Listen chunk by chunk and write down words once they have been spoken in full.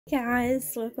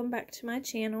Guys, welcome back to my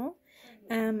channel.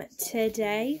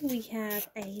 Today we have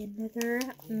another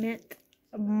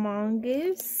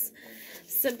Mintmongoose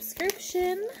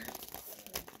subscription,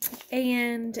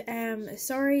 and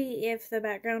sorry if the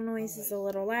background noise is a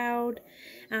little loud.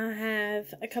 I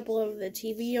have a couple of the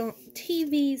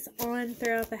TVs on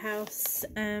throughout the house,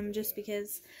 just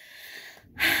because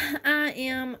I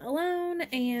am alone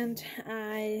and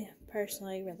I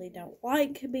personally really don't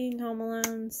like being home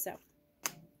alone, so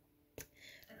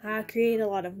I create a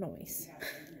lot of noise.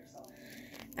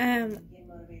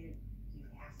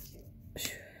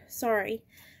 Sorry,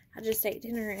 I just ate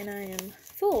dinner and I am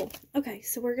full. Okay,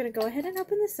 so we're going to go ahead and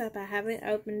open this up. I haven't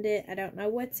opened it. I don't know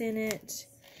what's in it.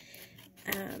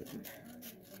 I'm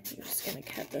just going to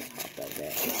cut the top of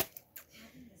it.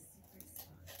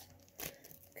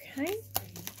 Okay.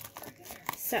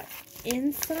 So,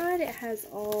 inside it has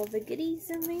all the goodies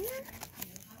in there.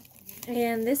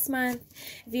 And this month,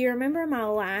 if you remember my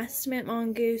last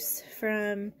Mintmongoose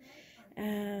from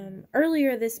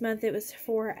earlier this month, it was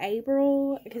for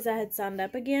April because I had signed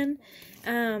up again.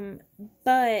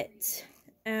 But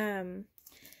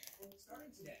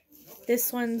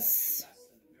this one's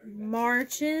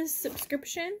March's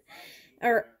subscription,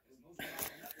 or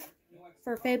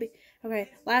for February.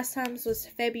 Okay, last time's was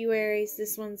February's.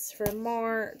 This one's for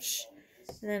March,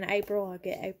 and then April. I'll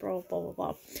get April. Blah blah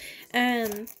blah.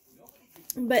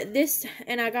 But this,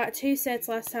 and I got 2 sets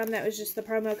last time. That was just the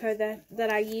promo code that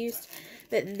I used.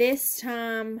 But this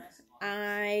time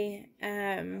I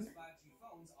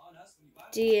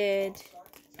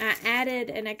added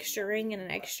an extra ring and an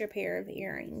extra pair of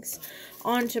earrings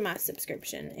onto my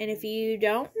subscription. And if you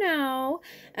don't know,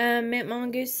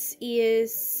 Mintmongoose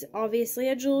is obviously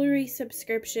a jewelry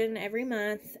subscription every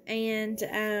month, and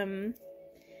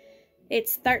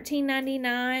it's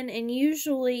 $13.99, and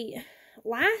usually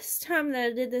last time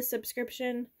that I did this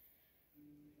subscription,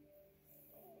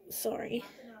 sorry,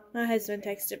 my husband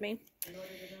texted me.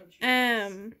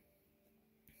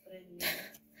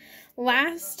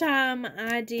 Last time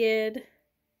I did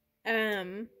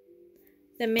the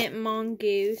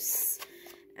Mintmongoose,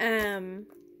 I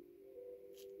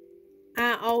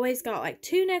always got like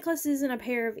 2 necklaces and a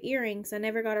pair of earrings. I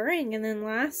never got a ring. And then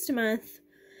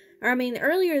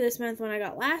earlier this month when I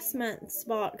got last month's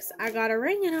box, I got a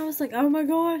ring and I was like, oh my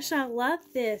gosh, I love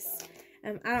this.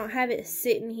 I don't have it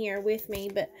sitting here with me,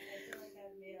 but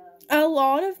a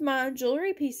lot of my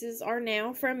jewelry pieces are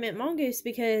now from Mintmongoose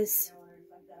because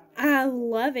I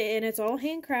love it, and it's all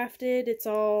handcrafted. It's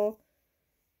all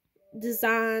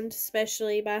designed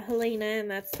especially by Helena, and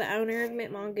that's the owner of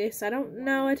Mintmongoose. I don't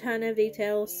know a ton of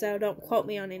details, so don't quote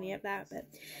me on any of that, but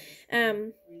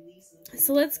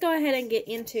so let's go ahead and get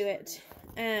into it.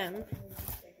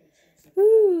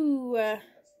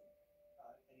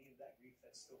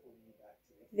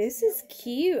 This is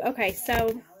cute. Okay,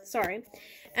 so sorry.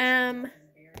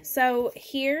 So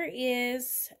here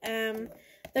is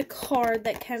the card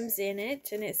that comes in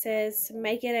it, and it says,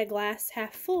 make it a glass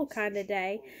half full kind of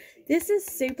day. This is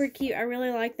super cute. I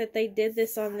really like that they did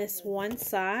this on this one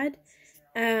side.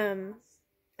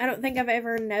 I don't think I've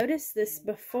ever noticed this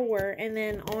before. And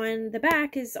then on the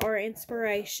back is our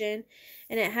inspiration,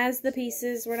 and it has the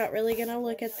pieces. We're not really going to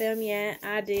look at them yet.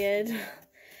 I did.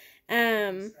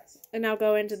 And I'll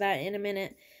go into that in a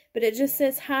minute. But it just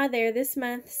says, hi there, this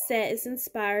month's set is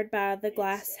inspired by the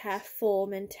glass half full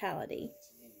mentality.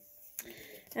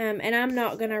 And I'm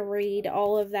not going to read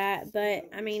all of that, but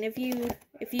I mean,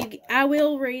 I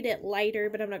will read it later,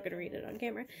 but I'm not going to read it on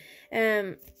camera.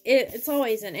 It's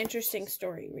always an interesting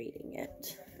story reading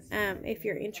it, if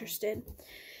you're interested.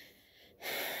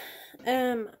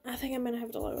 I think I'm going to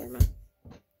have to lower my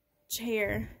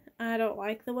chair. I don't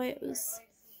like the way it was.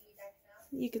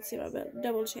 You can see my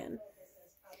double chin.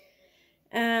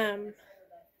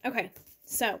 Okay,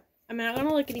 so I'm not going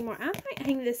to look anymore. I might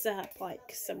hang this up,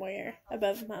 like, somewhere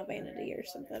above my vanity or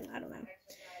something. I don't know.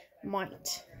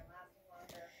 Might.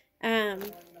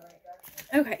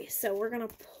 Okay, so we're going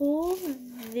to pull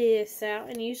this out.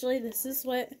 And usually this is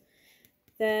what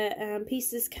the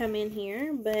pieces come in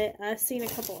here. But I've seen a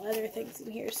couple other things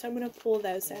in here. So I'm going to pull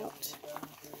those out.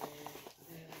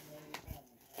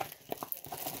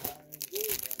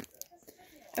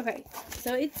 Okay,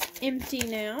 so it's empty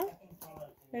now.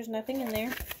 There's nothing in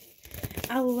there.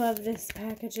 I love this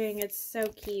packaging. It's so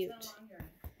cute.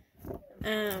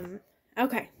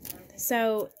 Okay.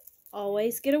 So,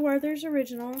 always get a Werther's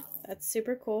original. That's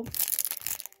super cool.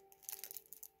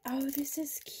 Oh, this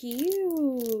is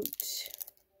cute.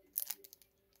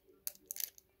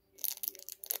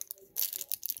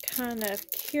 Kind of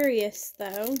curious,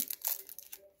 though.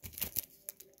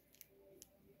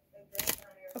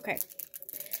 Okay.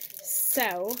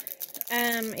 So,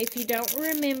 if you don't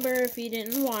remember, if you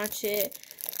didn't watch it,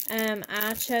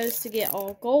 I chose to get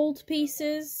all gold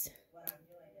pieces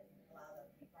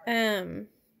in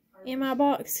my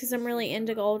box because I'm really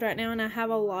into gold right now, and I have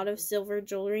a lot of silver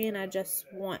jewelry and I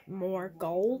just want more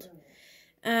gold.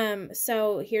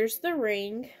 So here's the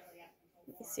ring.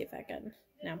 Let me see if I can.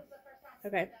 No.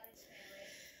 Okay.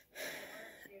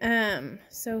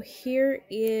 So here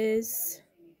is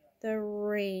the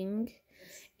ring.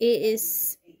 It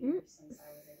is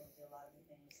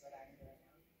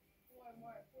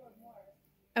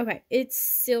okay, it's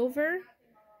silver,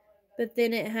 but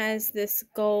then it has this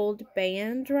gold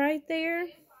band right there.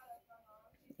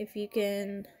 If you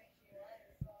can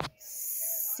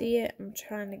see it, I'm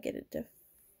trying to get it to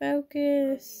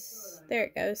focus. There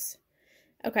it goes.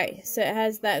 Okay, so it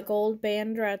has that gold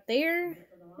band right there,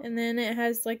 and then it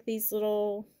has like these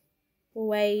little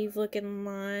wave looking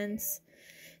lines.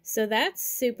 So that's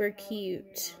super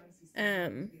cute.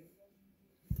 That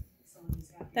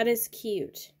is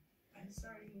cute.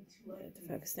 Get the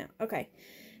focus now. Okay.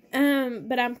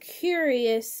 But I'm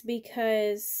curious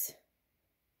because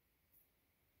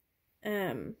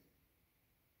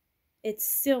it's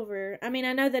silver. I mean,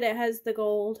 I know that it has the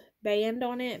gold band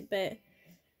on it, but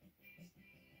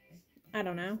I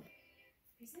don't know.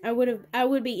 I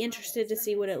would be interested to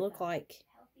see what it looked like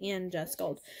in just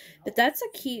gold. But that's a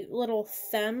cute little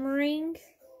thumb ring.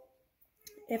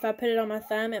 If I put it on my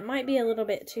thumb, it might be a little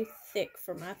bit too thick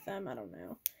for my thumb. I don't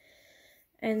know.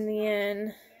 And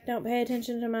then, don't pay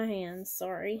attention to my hands.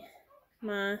 Sorry.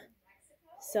 My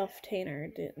self-tanner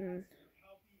didn't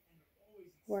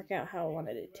work out how I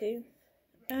wanted it to.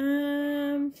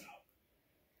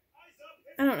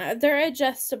 I don't know. They're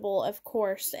adjustable, of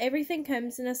course. Everything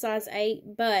comes in a size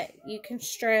 8, but you can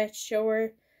stretch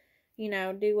or, you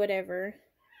know, do whatever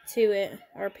to it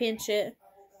or pinch it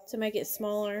to make it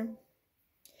smaller. I'm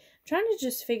trying to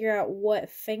just figure out what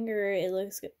finger it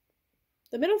looks good.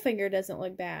 The middle finger doesn't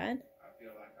look bad.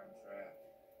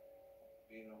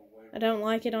 I don't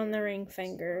like it on the ring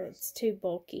finger. It's too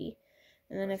bulky.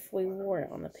 And then if we wore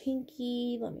it on the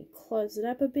pinky, let me close it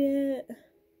up a bit.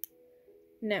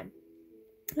 No.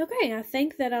 Okay, I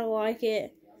think that I like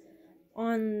it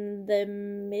on the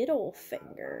middle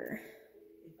finger.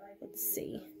 Let's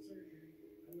see.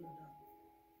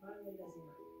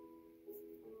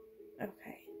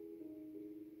 Okay.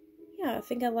 Yeah, I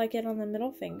think I like it on the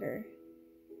middle finger.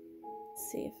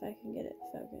 Let's see if I can get it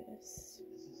focused.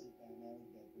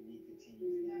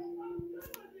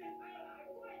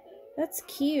 That's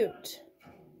cute.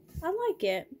 I like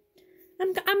it.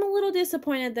 I'm a little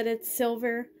disappointed that it's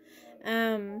silver.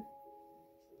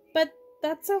 But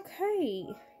that's okay.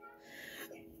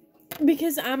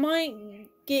 Because I might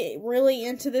get really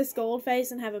into this gold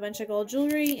face and have a bunch of gold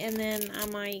jewelry, and then I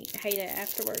might hate it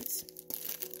afterwards.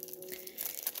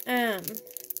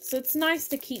 So it's nice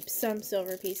to keep some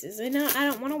silver pieces. And I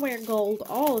don't want to wear gold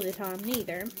all the time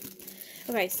neither.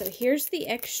 Okay, so here's the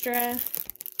extra.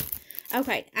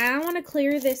 Okay, I want to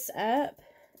clear this up.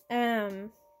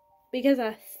 Because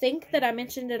I think that I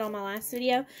mentioned it on my last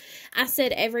video. I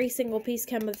said every single piece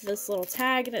comes with this little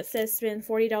tag, and it says spend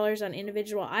 $40 on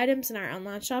individual items in our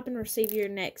online shop and receive your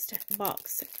next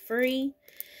box free.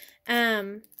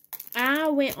 I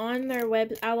went on their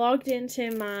web. I logged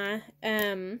into my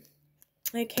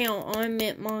account on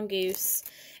Mintmongoose,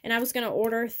 and I was gonna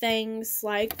order things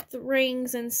like the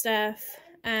rings and stuff.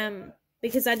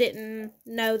 Because I didn't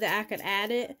know that I could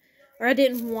add it, or I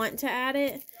didn't want to add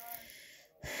it.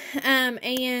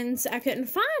 And I couldn't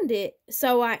find it.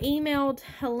 So I emailed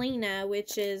Helena,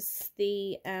 which is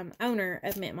the owner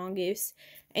of Mintmongoose,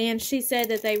 and she said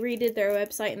that they redid their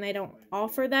website and they don't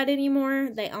offer that anymore.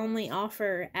 They only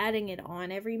offer adding it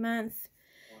on every month.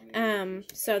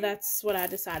 So that's what I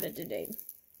decided to do.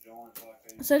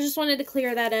 So I just wanted to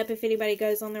clear that up. If anybody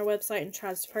goes on their website and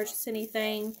tries to purchase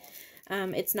anything,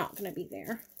 it's not going to be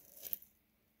there.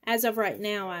 As of right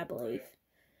now, I believe.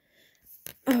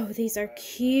 Oh, these are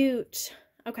cute.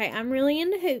 Okay, I'm really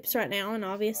into hoops right now, and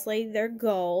obviously they're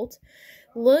gold.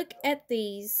 Look at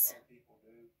these.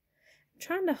 I'm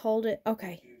trying to hold it.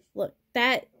 Okay, look.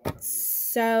 That's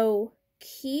so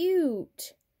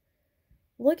cute.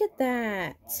 Look at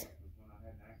that.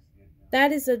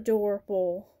 That is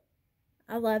adorable.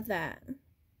 I love that.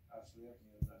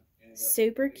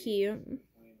 Super cute.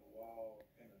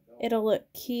 It'll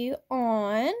look cute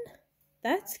on.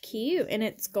 That's cute. And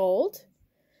it's gold.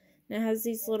 And it has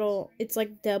these little, it's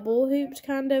like double hooped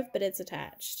kind of, but it's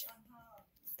attached.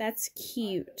 That's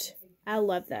cute. I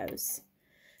love those.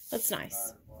 That's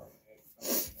nice.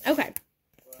 Okay.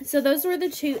 So those were the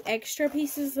 2 extra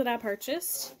pieces that I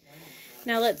purchased.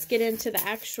 Now let's get into the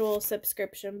actual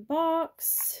subscription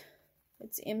box.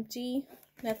 It's empty.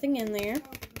 Nothing in there.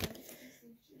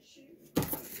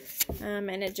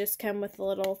 And it just comes with a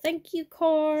little thank you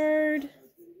card.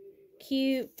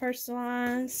 Cute,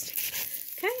 personalized.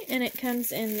 Okay, and it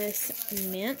comes in this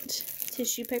mint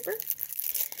tissue paper.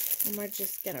 And we're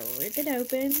just going to rip it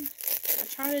open. I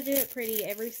try to do it pretty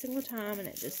every single time, and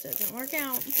it just doesn't work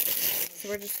out. So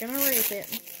we're just going to rip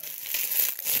it.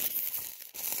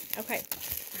 Okay,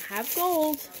 I have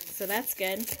gold, so that's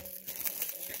good.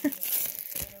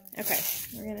 Okay,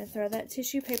 we're going to throw that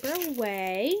tissue paper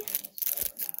away.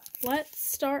 Let's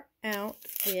start out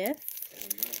with,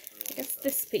 I guess,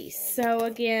 this piece. So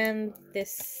again,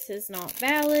 this is not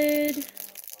valid.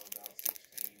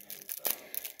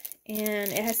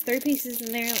 And it has 3 pieces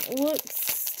in there. It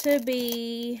looks to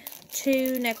be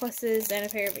 2 necklaces and a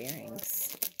pair of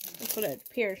earrings. That's what it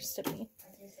appears to me.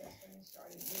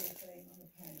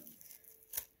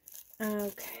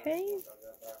 Okay.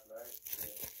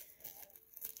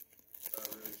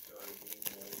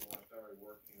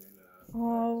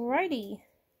 Alrighty.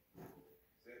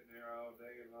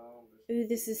 Ooh,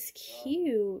 this is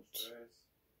cute.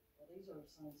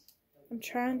 I'm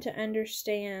trying to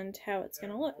understand how it's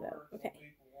going to look, though. Okay.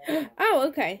 Oh,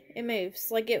 okay. It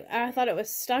moves. Like, I thought it was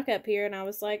stuck up here, and I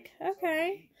was like,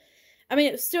 okay. I mean,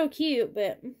 it was still cute,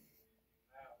 but...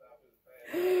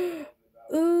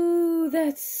 Ooh,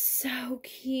 that's so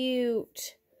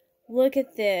cute. Look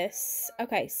at this.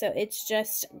 Okay, so it's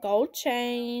just gold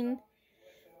chain.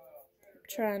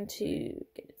 Trying to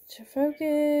get it to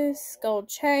focus. Gold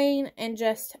chain and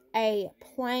just a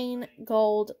plain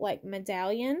gold, like,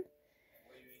 medallion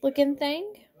looking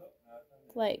thing.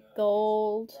 Like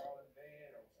gold.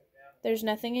 There's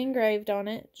nothing engraved on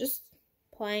it. Just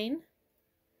plain.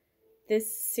 This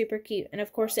is super cute. And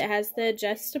of course it has the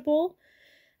adjustable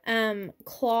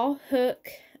claw hook.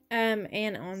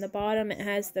 And on the bottom it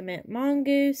has the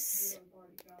Mintmongoose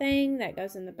thing that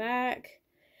goes in the back.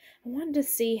 I wanted to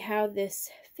see how this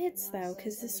fits though,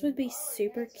 because this would be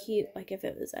super cute, like if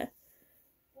it was a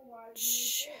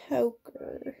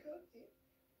choker.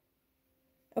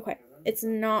 Okay, it's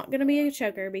not going to be a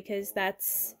choker because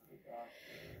that's,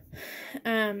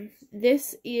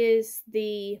 this is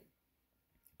the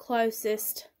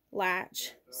closest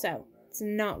latch, so it's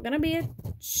not going to be a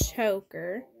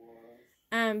choker,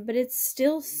 but it's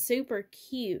still super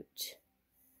cute.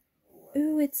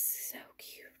 Ooh, it's so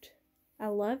cute. I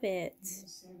love it.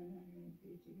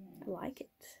 I like it.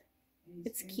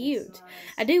 It's cute.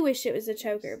 I do wish it was a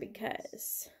choker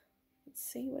because, let's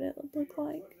see what it would look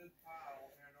like.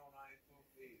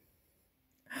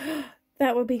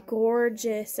 That would be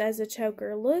gorgeous as a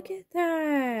choker. Look at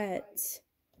that.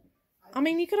 I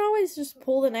mean, you could always just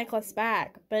pull the necklace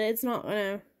back, but it's not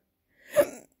gonna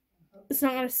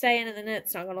stay in, and then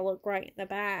it's not gonna look right in the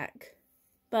back.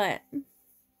 But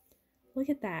look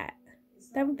at that.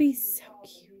 That would be so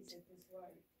cute.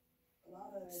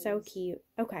 So cute.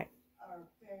 Okay.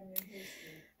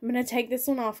 I'm going to take this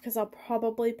one off because I'll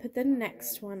probably put the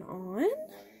next one on.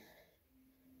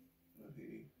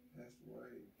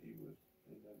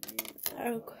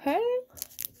 Okay.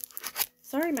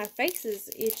 Sorry, my face is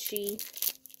itchy.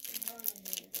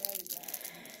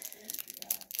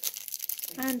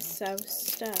 I'm so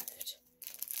stuffed.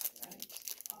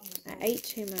 I ate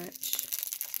too much.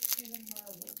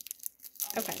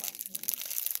 Okay.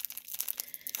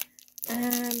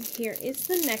 Here is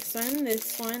the next one.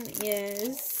 This one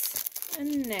is a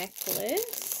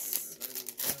necklace.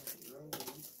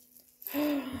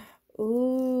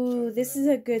 Ooh, this is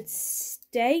a good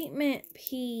statement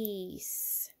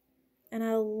piece. And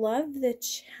I love the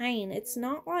chain. It's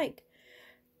not like,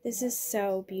 this is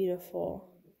so beautiful.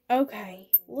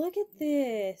 Okay, look at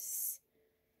this.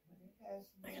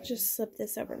 I can just slip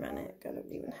this over my neck. I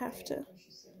don't even have to.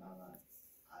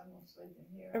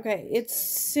 Okay, it's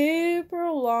super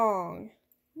long.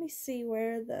 Let me see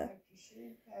where the...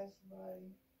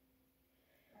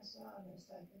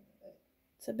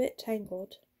 It's a bit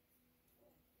tangled.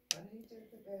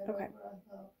 Okay.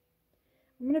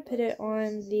 I'm going to put it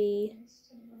on the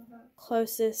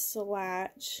closest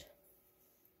latch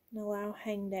and allow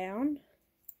hang down.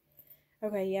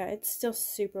 Okay, yeah, it's still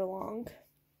super long.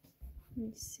 Let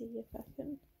me see if I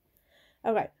can...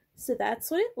 Okay, so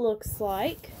that's what it looks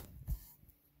like.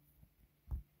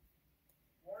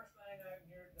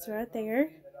 It's right there.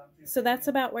 So that's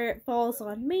about where it falls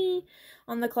on me,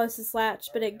 on the closest latch.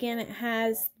 But again, it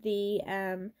has the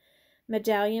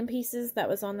medallion pieces that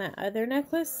was on that other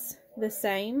necklace. The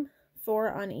same,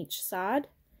 4 on each side.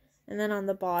 And then on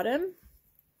the bottom,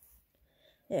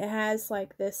 it has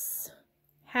like this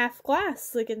half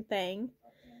glass looking thing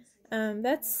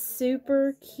That's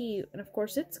super cute. And of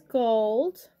course it's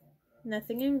gold.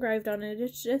 Nothing engraved on it.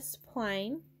 It's just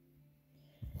plain.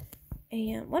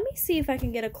 And let me see if I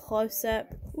can get a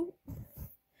close-up.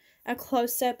 A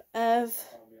close-up of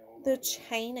the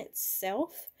chain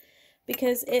itself.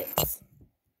 Because it's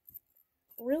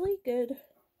really good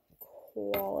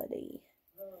quality.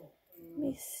 Let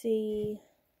me see.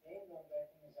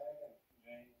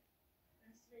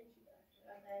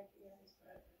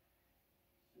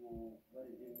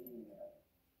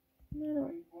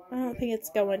 I don't think it's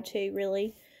going to,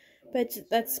 really. But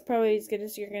that's probably as good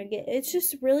as you're going to get. It's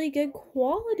just really good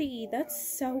quality.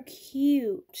 That's so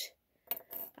cute.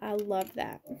 I love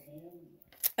that.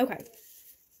 Okay.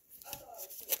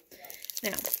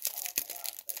 Now,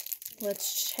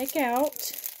 let's check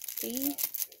out the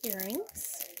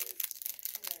earrings.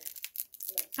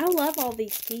 I love all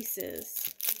these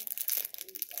pieces.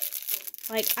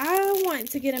 Like, I want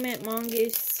to get a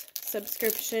Mintmongoose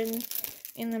subscription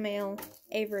in the mail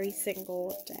every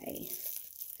single day.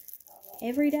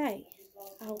 Every day.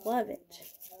 I love it.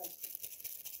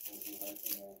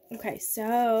 Okay,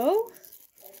 so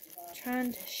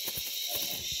trying to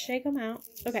shake them out.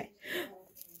 Okay.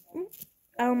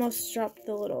 I almost dropped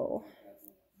the little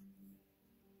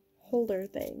holder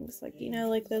things. Like, you know,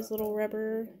 like those little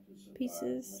rubber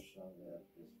pieces.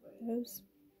 Those.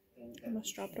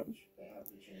 Almost dropped them.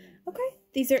 Okay,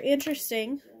 these are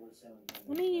interesting.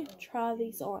 Let me try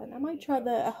these on. I might try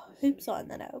the hoops on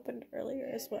that I opened earlier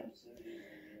as well.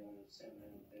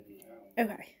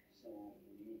 Okay.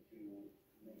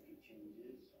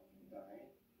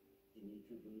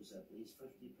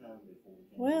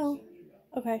 Well,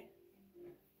 okay.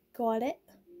 Got it.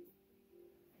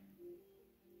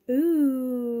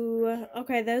 Ooh.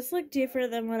 Okay, those look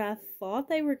different than what I thought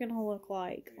they were going to look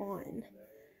like on.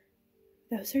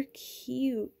 Those are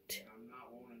cute.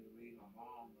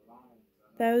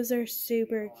 Those are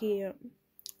super cute.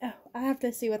 Oh, I have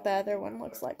to see what the other one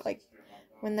looks like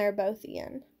when they're both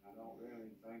in.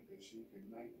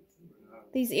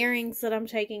 These earrings that I'm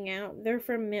taking out, they're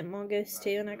from Mintmongoose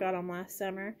too, and I got them last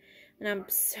summer. And I'm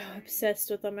so obsessed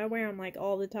with them. I wear them like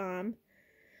all the time.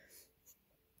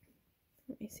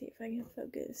 Let me see if I can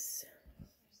focus.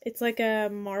 It's like a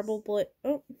marble blue.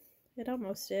 Oh, it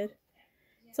almost did.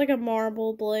 It's like a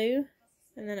marble blue.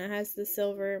 And then it has the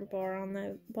silver bar on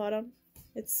the bottom.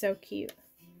 It's so cute.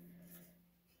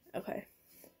 Okay.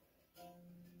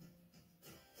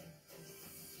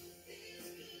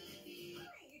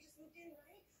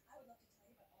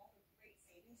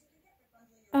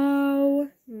 Oh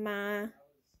my.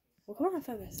 Well, come on,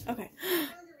 focus. Okay.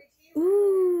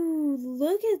 Ooh,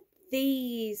 look at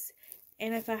these.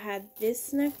 And if I had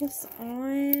this necklace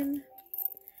on,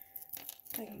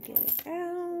 I can get it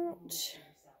out.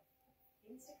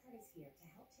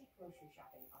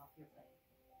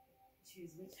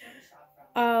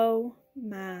 Oh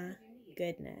my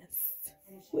goodness.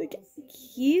 Look how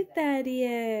cute that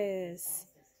is.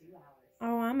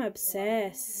 Oh, I'm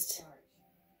obsessed.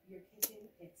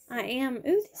 I am. Ooh,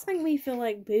 these make me feel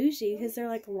like bougie because they're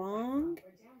like long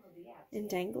and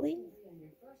dangly.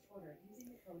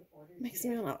 Makes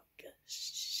me want to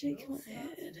shake my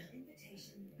head.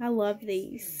 I love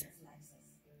these.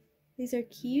 These are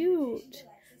cute.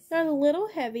 They're a little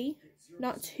heavy.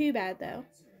 Not too bad though.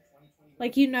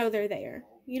 Like, you know they're there.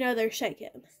 You know they're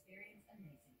shaking.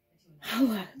 I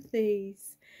love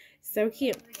these. So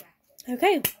cute.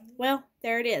 Okay. Well,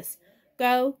 there it is.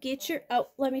 Go get your... Oh,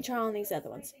 let me try on these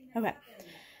other ones. Okay.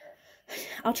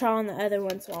 I'll try on the other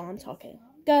ones while I'm talking.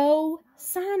 Go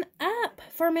sign up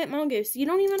for Mintmongoose. You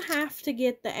don't even have to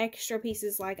get the extra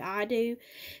pieces like I do.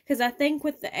 Because I think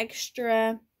with the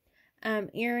extra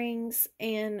earrings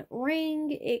and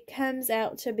ring, it comes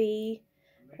out to be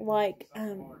like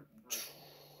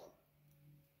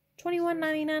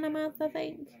 $21.99 a month, I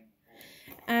think.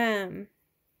 You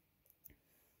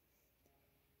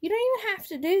don't even have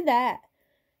to do that.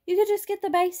 You could just get the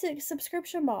basic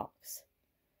subscription box.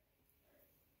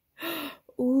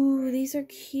 Ooh, these are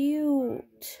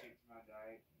cute.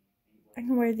 I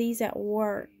can wear these at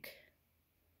work.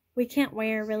 We can't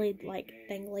wear really, like,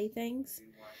 dangly things.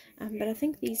 But I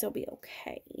think these will be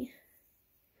okay.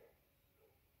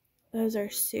 Those are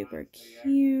super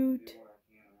cute.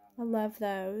 I love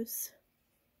those.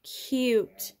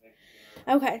 Cute.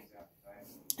 Okay.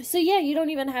 So, yeah, you don't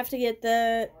even have to get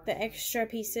the extra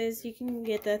pieces. You can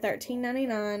get the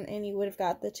 $13.99, and you would have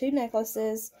got the 2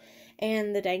 necklaces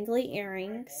and the dangly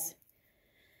earrings.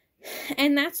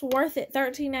 And that's worth it,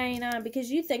 $13.99,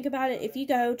 because you think about it, if you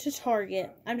go to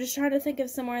Target, I'm just trying to think of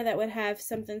somewhere that would have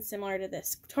something similar to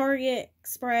this. Target,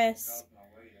 Express,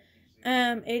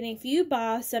 And if you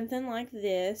buy something like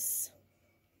this,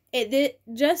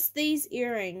 just these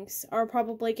earrings are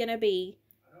probably going to be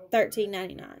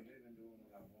 $13.99.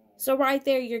 So right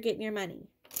there, you're getting your money.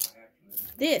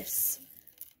 This,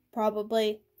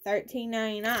 probably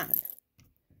 $13.99.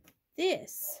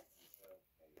 This,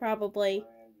 probably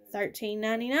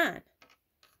 $13.99.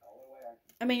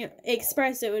 I mean,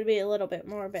 Express, it would be a little bit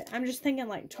more, but I'm just thinking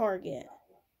like Target.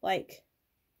 Like,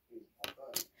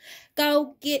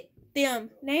 go get them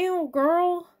now,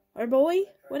 girl or boy,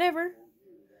 whatever.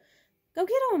 Go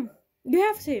get them. You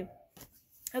have to.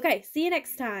 Okay, see you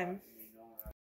next time.